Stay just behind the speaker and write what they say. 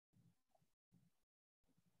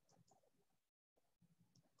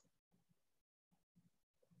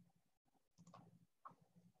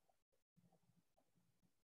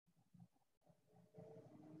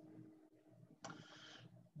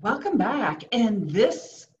Welcome back. In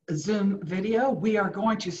this Zoom video, we are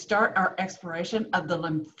going to start our exploration of the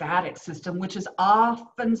lymphatic system, which is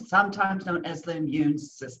sometimes known as the immune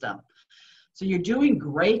system. So you're doing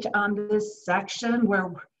great on this section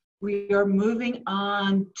where we are moving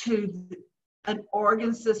on to an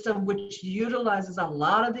organ system which utilizes a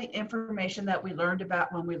lot of the information that we learned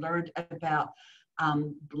about when we learned about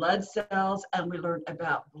blood cells and we learned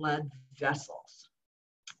about blood vessels.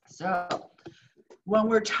 So when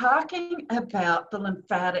we're talking about the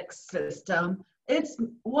lymphatic system,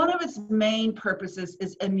 one of its main purposes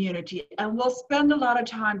is immunity, and we'll spend a lot of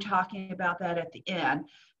time talking about that at the end.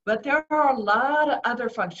 But there are a lot of other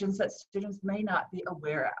functions that students may not be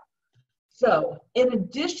aware of. So in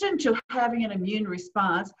addition to having an immune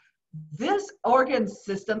response, this organ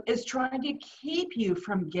system is trying to keep you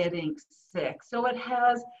from getting sick. So it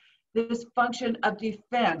has this function of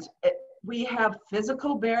defense. We have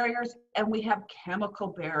physical barriers and we have chemical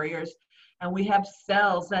barriers and we have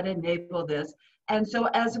cells that enable this. And so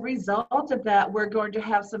as a result of that, we're going to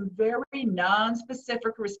have some very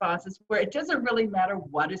non-specific responses where it doesn't really matter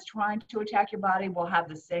what is trying to attack your body. We'll have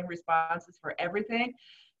the same responses for everything.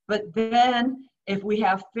 But then if we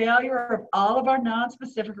have failure of all of our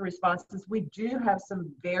non-specific responses, we do have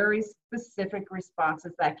some very specific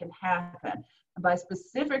responses that can happen. And by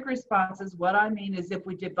specific responses, what I mean is if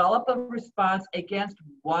we develop a response against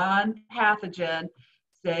one pathogen,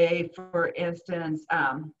 say for instance,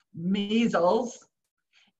 measles,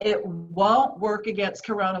 it won't work against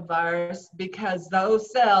coronavirus because those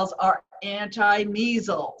cells are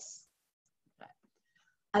anti-measles.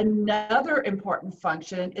 Another important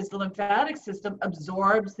function is the lymphatic system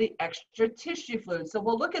absorbs the extra tissue fluid. So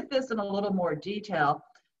we'll look at this in a little more detail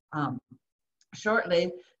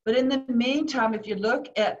shortly. But in the meantime, if you look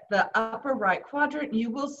at the upper right quadrant, you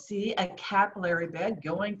will see a capillary bed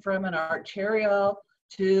going from an arterial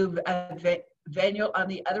to a venule on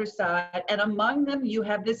the other side. And among them, you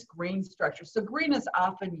have this green structure. So green is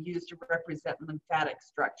often used to represent lymphatic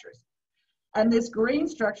structures. And this green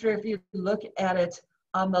structure, if you look at it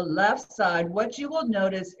on the left side, what you will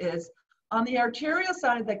notice is on the arterial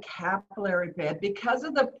side of the capillary bed, because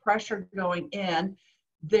of the pressure going in,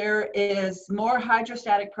 there is more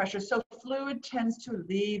hydrostatic pressure, so fluid tends to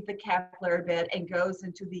leave the capillary bed and goes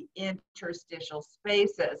into the interstitial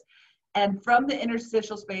spaces. And from the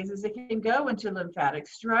interstitial spaces, it can go into lymphatic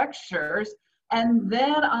structures. And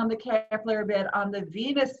then on the capillary bed, on the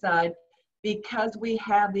venous side, because we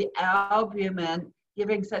have the albumin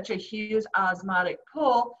giving such a huge osmotic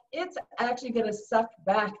pull, it's actually going to suck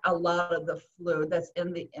back a lot of the fluid that's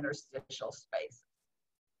in the interstitial space.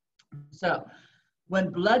 So when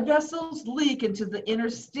blood vessels leak into the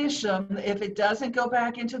interstitium, if it doesn't go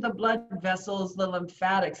back into the blood vessels, the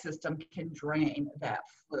lymphatic system can drain that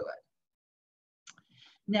fluid.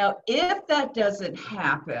 Now, if that doesn't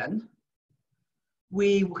happen,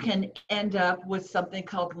 we can end up with something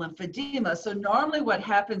called lymphedema. So normally what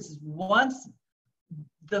happens is once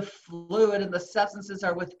the fluid and the substances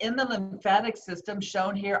are within the lymphatic system,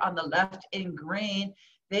 shown here on the left in green,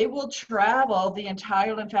 they will travel the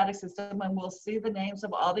entire lymphatic system, and we'll see the names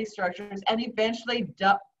of all these structures, and eventually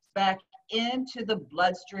dump back into the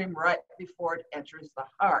bloodstream right before it enters the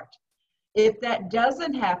heart. If that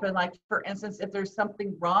doesn't happen, like for instance, if there's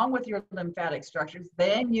something wrong with your lymphatic structures,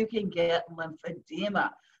 then you can get lymphedema.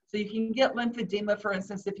 So you can get lymphedema, for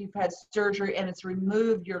instance, if you've had surgery and it's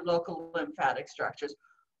removed your local lymphatic structures.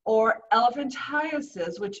 Or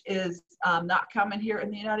elephantiasis, which is not common here in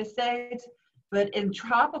the United States, but in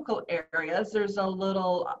tropical areas, there's a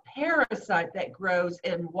little parasite that grows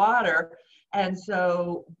in water. And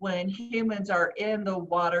so when humans are in the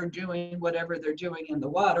water doing whatever they're doing in the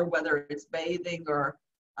water, whether it's bathing or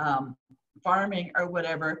farming or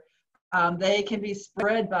whatever, they can be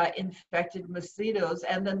spread by infected mosquitoes.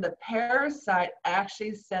 And then the parasite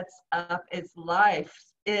actually sets up its life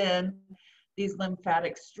in these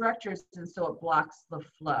lymphatic structures, and so it blocks the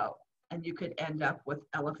flow. And you could end up with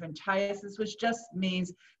elephantiasis, which just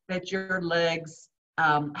means that your legs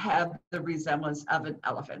have the resemblance of an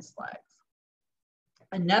elephant's legs.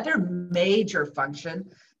 Another major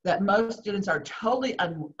function that most students are totally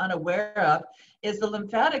unaware of is the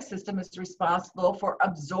lymphatic system is responsible for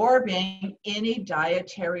absorbing any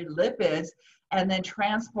dietary lipids and then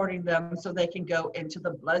transporting them so they can go into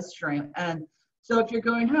the bloodstream. And so if you're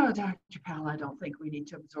going, oh, Dr. Powell, I don't think we need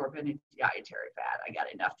to absorb any dietary fat. I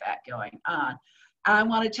got enough fat going on. I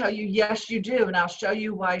want to tell you, yes, you do, and I'll show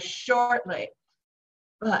you why shortly.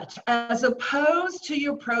 But as opposed to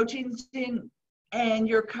your proteins and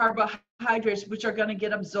your carbohydrates, which are going to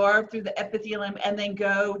get absorbed through the epithelium and then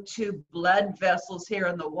go to blood vessels here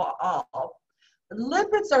in the wall,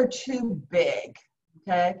 lipids are too big,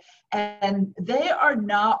 okay? And they are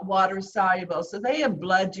not water soluble, so they and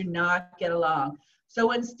blood do not get along.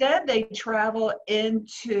 So instead, they travel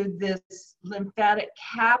into this lymphatic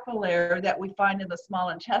capillary that we find in the small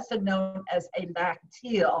intestine known as a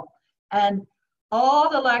lacteal. And all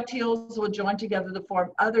the lacteals will join together to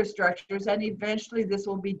form other structures, and eventually this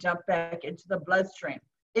will be dumped back into the bloodstream.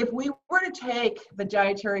 If we were to take the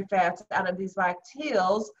dietary fats out of these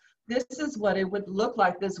lacteals, this is what it would look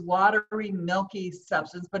like, this watery, milky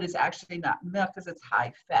substance, but it's actually not milk because it's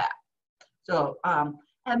high fat. So,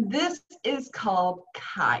 and this is called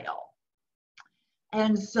chyle.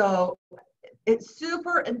 And so it's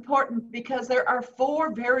super important because there are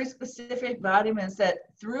 4 very specific vitamins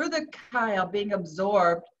that through the chyle being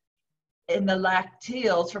absorbed in the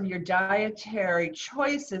lacteals from your dietary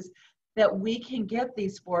choices that we can get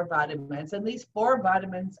these 4 vitamins. And these 4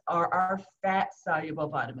 vitamins are our fat-soluble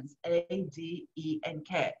vitamins, A, D, E, and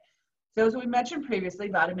K. So as we mentioned previously,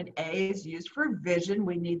 vitamin A is used for vision.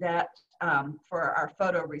 We need that for our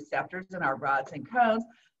photoreceptors and our rods and cones.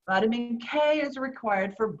 Vitamin K is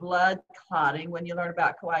required for blood clotting. When you learn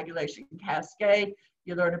about coagulation cascade,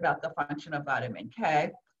 you learn about the function of vitamin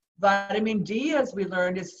K. Vitamin D, as we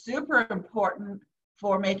learned, is super important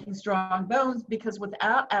for making strong bones because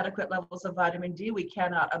without adequate levels of vitamin D, we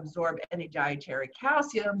cannot absorb any dietary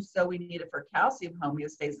calcium. So we need it for calcium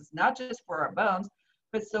homeostasis, not just for our bones,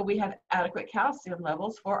 but so we have adequate calcium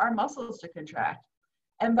levels for our muscles to contract.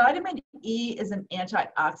 And vitamin E is an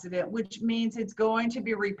antioxidant, which means it's going to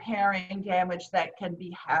be repairing damage that can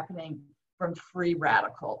be happening from free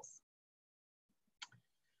radicals.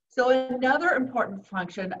 So another important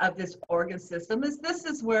function of this organ system is this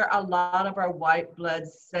is where a lot of our white blood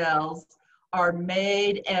cells are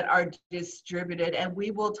made and are distributed, and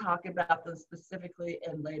we will talk about them specifically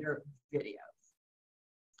in later videos.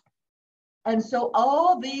 And so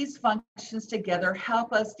all these functions together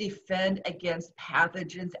help us defend against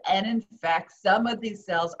pathogens. And in fact, some of these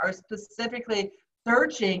cells are specifically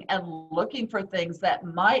searching and looking for things that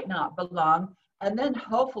might not belong, and then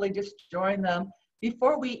hopefully destroying them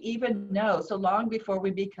before we even know, so long before we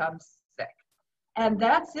become sick. And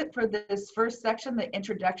that's it for this first section, the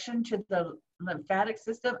introduction to the lymphatic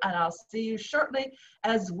system. And I'll see you shortly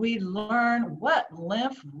as we learn what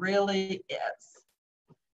lymph really is.